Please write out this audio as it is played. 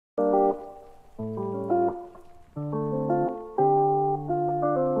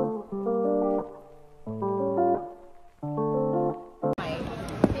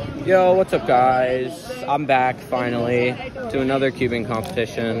Yo, what's up guys? I'm back finally to another cubing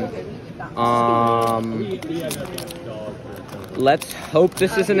competition. Let's hope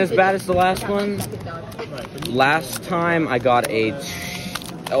this isn't as bad as the last one. Last time I got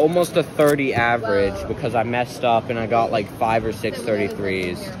almost a 30 average because I messed up and I got like 5 or 6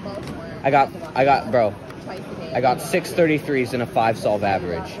 33s. I got 6 33s and a 5 solve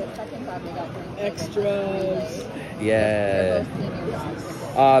average. Extras. Yeah.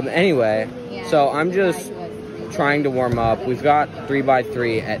 Anyway, so I'm just trying to warm up. We've got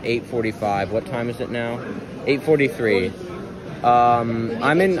 3x3 at 8:45. What time is it now? 8:43.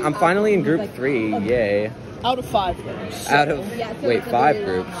 I'm finally in group 3. Yay. Out of 5 groups. Out of 5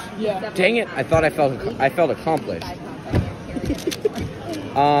 groups. Yeah. Dang it! I thought I felt accomplished.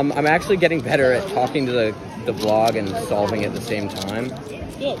 I'm actually getting better at talking to the vlog and solving at the same time.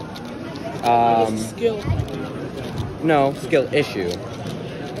 Good. Skill. No, skill issue.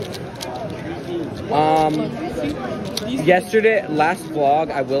 Yesterday, last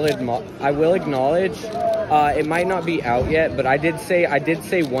vlog, I will acknowledge, it might not be out yet, but I did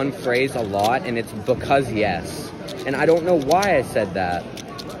say one phrase a lot, and it's because yes. And I don't know why I said that.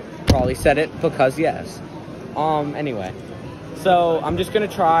 Probably said it because yes. Anyway. So, I'm just gonna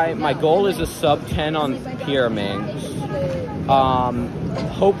try. My goal is a sub 10 on pyraminx.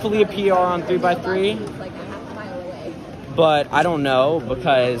 Hopefully a PR on 3x3. But I don't know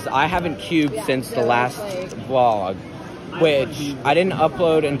because I haven't cubed since the last vlog, which I didn't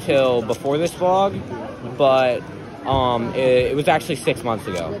upload until before this vlog, but it was actually 6 months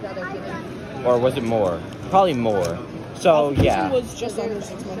ago. Or was it more? Probably more. So yeah. It was just under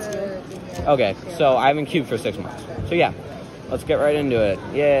 6 months ago. Okay, so I haven't cubed for 6 months. So yeah, let's get right into it.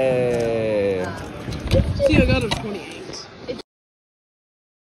 Yay! See, I got a 28.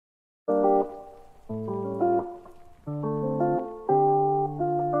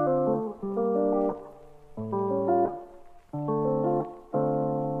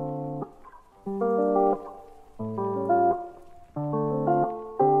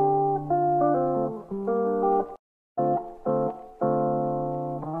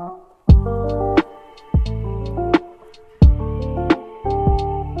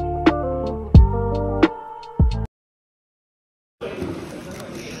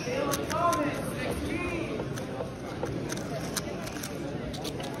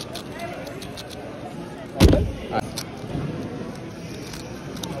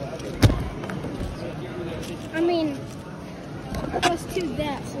 I mean, plus 2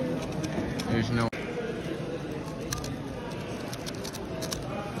 that, so... There's no...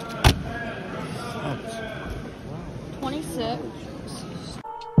 Oh. 26.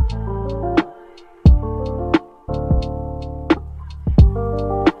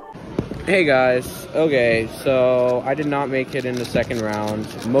 Hey guys, okay, so I did not make it in the second round,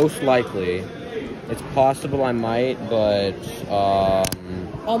 most likely. It's possible I might, but,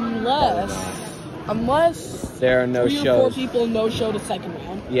 Unless there are no 3 or 4 shows. people no-show the second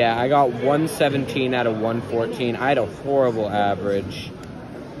round. Yeah, I got 117 out of 114. I had a horrible average.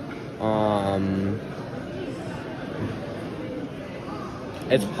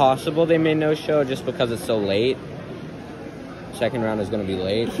 It's possible they may no-show just because it's so late. Second round is going to be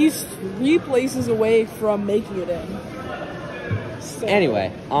late. He's 3 places away from making it in. So.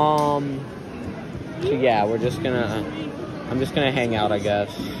 Anyway, so yeah, I'm just gonna hang out, I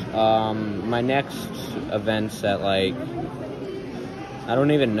guess. My next event's at like, I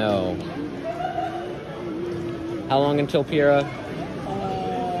don't even know. How long until Pira?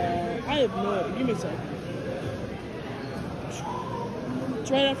 I have no idea. Give me a sec.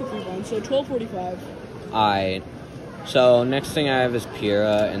 It's right after pre-run, so 12:45. Alright. So next thing I have is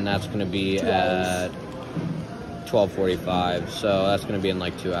Pira, and that's gonna be at 12:45. So that's gonna be in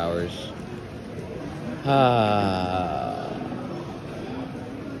like 2 hours.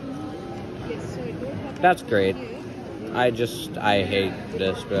 That's great. I hate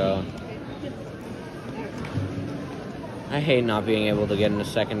this, bro. I hate not being able to get in the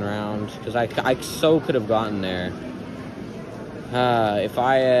second round, because I so could have gotten there. If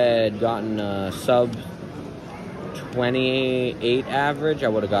I had gotten a sub 28 average, I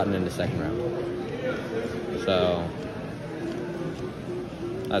would have gotten in the second round. So,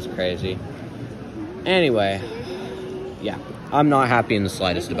 that's crazy. Anyway, yeah, I'm not happy in the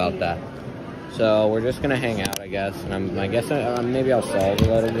slightst about that. So we're just gonna hang out, I guess, and I guess maybe I'll solve a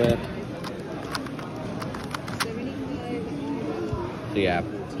little bit. So yeah.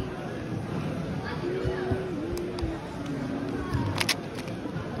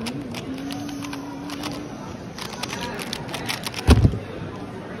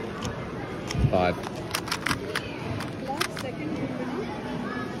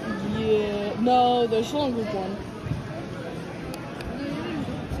 they're still in group 1.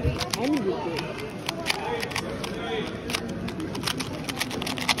 I'm in group 3.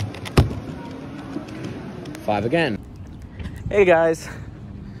 5 again. Hey guys.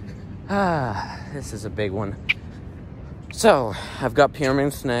 This is a big one. So, I've got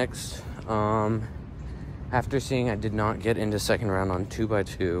Pyraminx next. After seeing I did not get into second round on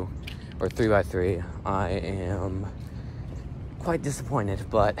 2x2 or 3x3, I am quite disappointed,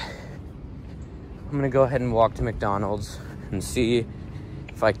 but I'm gonna go ahead and walk to McDonald's and see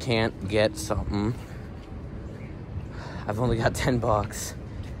if I can't get something. I've only got 10 bucks.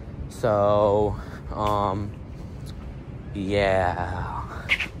 So, yeah.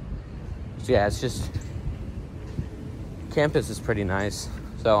 So yeah, it's just, campus is pretty nice.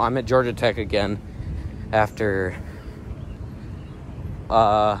 So I'm at Georgia Tech again after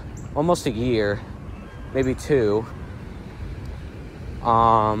almost a year, maybe 2.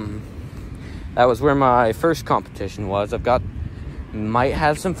 That was where my first competition was. Might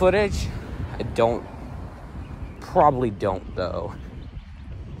have some footage. I probably don't though.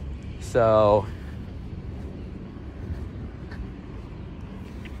 So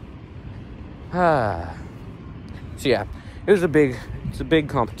yeah, it's a big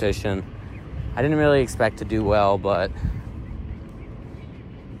competition. I didn't really expect to do well, but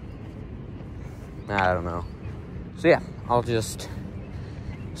I don't know. So yeah, I'll just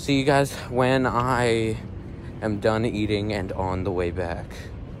see you guys when I am done eating and on the way back.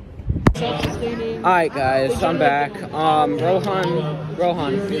 Alright guys, I'm back. Rohan,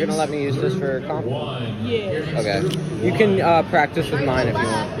 you're gonna let me use this for comp? Yeah. Okay. You can practice with mine if you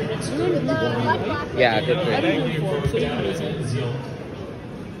want. Yeah, group 3.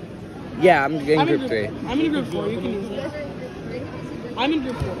 Yeah, I'm in group 3. I'm in group 4, you can use it. I'm in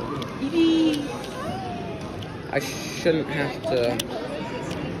group 4. I shouldn't have to.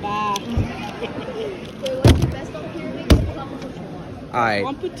 Alright,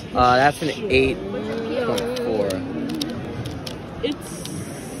 that's an 8.4. It's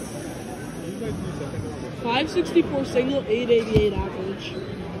 564 single, 888 average,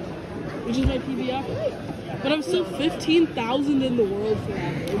 which is my PB average. But I'm still 15,000 in the world for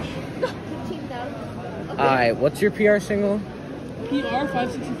average. 15,000. Alright, what's your PR single? PR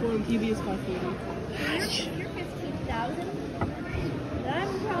 564 and PB is 540. You're 15,000? Then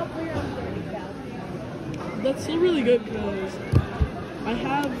I'm probably around 30,000. That's still really good because I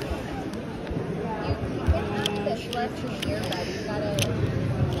have.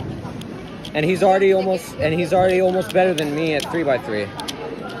 And he's already almost better than me at 3x3.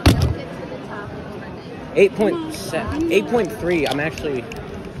 8.3. I'm actually.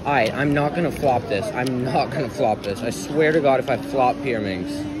 Alright, I'm not gonna flop this. I swear to God, if I flop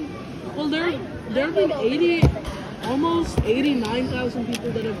Pyraminx. Well, there have been almost 89,000 people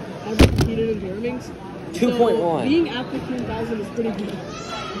that have ever competed in Pyraminx. 2.1. So being at 15,000 is pretty good.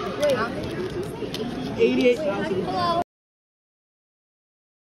 88,000. Hello.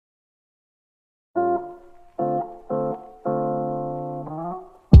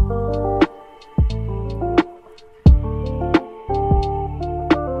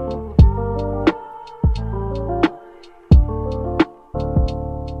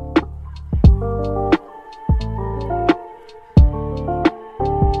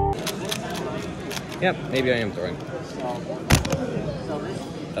 Yep, maybe I am throwing.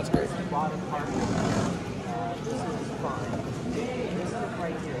 That's great.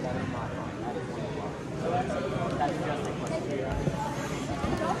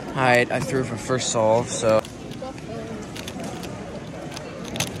 Alright, I threw for first solve, so.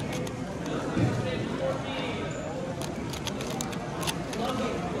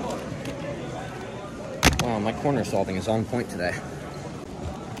 Wow, my corner solving is on point today.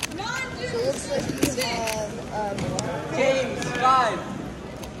 So it looks like you have, James, 5.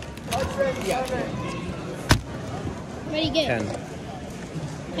 ready, get 10.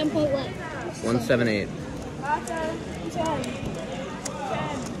 10 point what? 178. Science.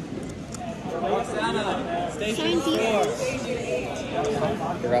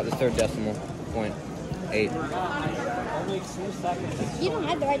 You're out the third decimal point. 8. You don't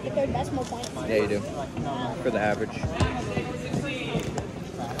have to write the third decimal point. Yeah, you do. For the average.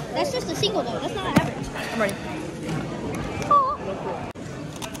 That's just a single though. That's not average. I'm ready.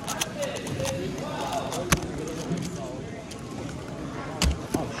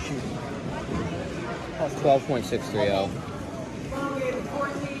 Oh, shoot. 12.630.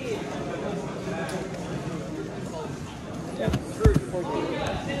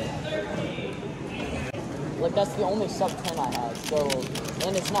 Like, that's the only sub 10 I have, so,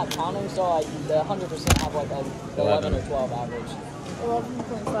 and it's not counting, so I 100% have like a 11 or 12 average.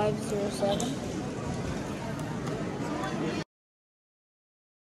 11.507.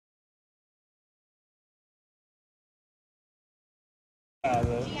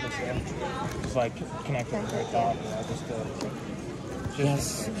 Just like connecting right top.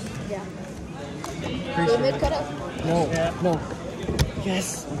 Yes. Yeah. Appreciate it. No, Yeah. no.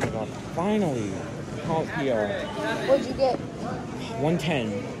 Yes. Oh my god. Finally. Comp PR. What'd you get?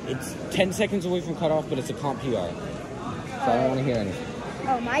 110. It's 10 seconds away from cutoff, but it's a comp PR. So I don't want to hear anything.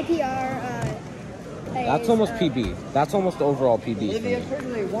 Oh, my PR. That's almost PB. That's almost overall PB. For me.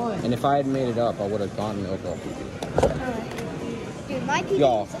 Olivia won. And if I had made it up, I would have gotten overall PB. Dude, my PB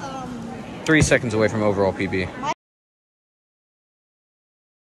Y'all. is 3 seconds away from overall PB.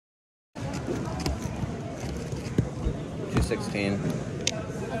 216.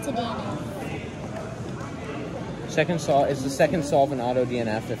 That's a DNF. Is the second solve an auto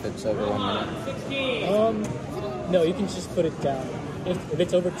DNF if it's over 1 minute? No, you can just put it down. If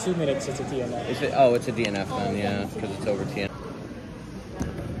it's over 2 minutes, it's a DNF. It's a DNF then, yeah, because it's over TN.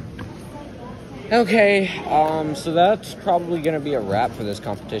 Okay, so that's probably going to be a wrap for this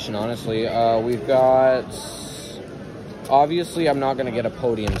competition, honestly. We've got... Obviously, I'm not going to get a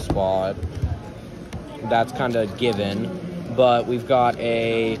podium spot. That's kind of given. But we've got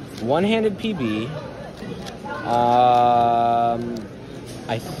a one-handed PB.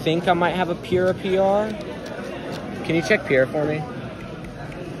 I think I might have a Pura PR. Can you check Pura for me?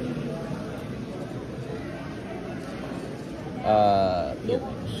 Nope.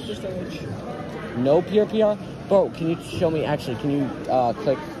 Just OH. No Pura PR? Bro, can you show me, actually, can you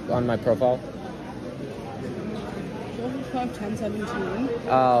click on my profile? 12, 10, 17.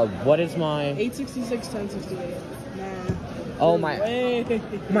 What is my... 866, 1068. Nah. Oh, my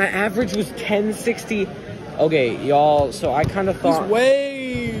average was 1060. Okay, y'all, so I kind of thought... He's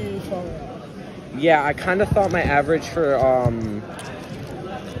way far out. Yeah, I kind of thought my average for,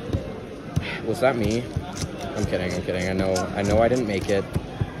 was that me? I'm kidding. I know I didn't make it.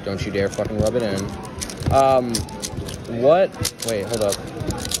 Don't you dare fucking rub it in. Wait, hold up.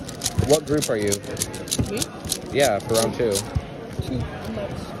 What group are you? Me? Yeah, for round 2.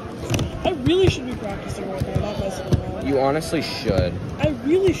 I really should be practicing right now, not messing around. You honestly should. I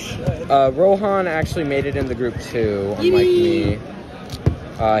really should. Rohan actually made it into group 2, unlike me.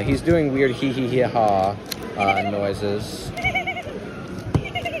 He's doing weird hee-hee-hee-ha noises.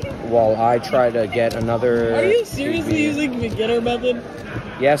 While I try to get another... Are you seriously using beginner method?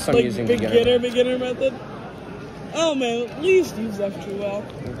 Yes, I'm like using beginner method? Oh man, at least use F2L.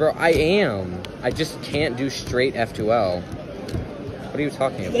 Bro, I am. I just can't do straight F2L. What are you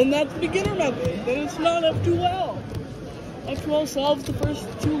talking about? Then that's beginner method. Then it's not F2L. F2L solves the first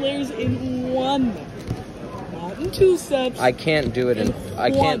 2 layers in 1. Not in 2 steps. I can't do it in...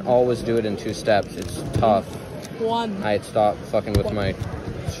 I can't always do it in 2 steps. It's tough. 1. I'd stop fucking with my...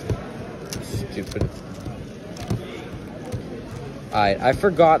 stupid... I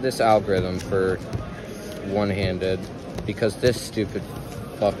forgot this algorithm for one-handed because this stupid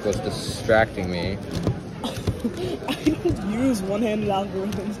fuck was distracting me. I don't use one-handed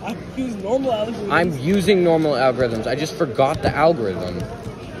algorithms. I use normal algorithms. I'm using normal algorithms. I just forgot the algorithm.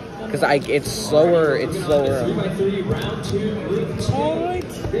 Because it's slower. Alright.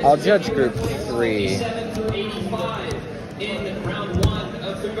 I'll judge group 3. In round 1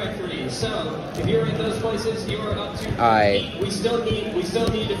 of 3x3. So, if you're in those places, you're up to 3. We still need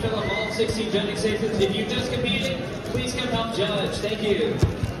to fill up all 16 judging stations. If you just competed, please come help judge. Thank you.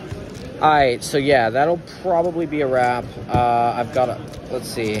 Alright, so yeah, that'll probably be a wrap. I've got let's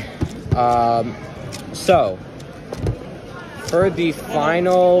see. So, for the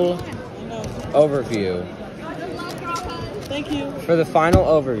final overview. Thank you. For the final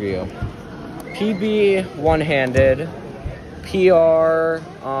overview. PB one-handed. PR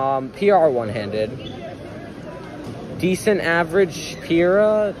one-handed. Decent average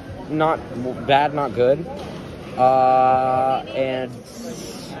Pira, not bad, not good. And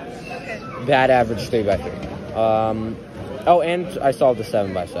bad average 3x3. Oh, and I solved a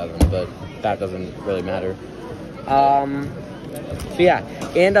 7x7, but that doesn't really matter. So yeah,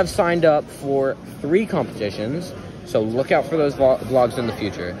 and I've signed up for 3 competitions, so look out for those vlogs in the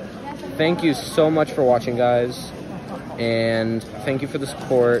future. Thank you so much for watching, guys. And thank you for the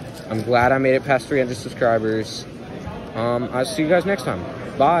support. I'm glad I made it past 300 subscribers. I'll see you guys next time.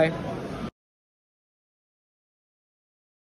 Bye.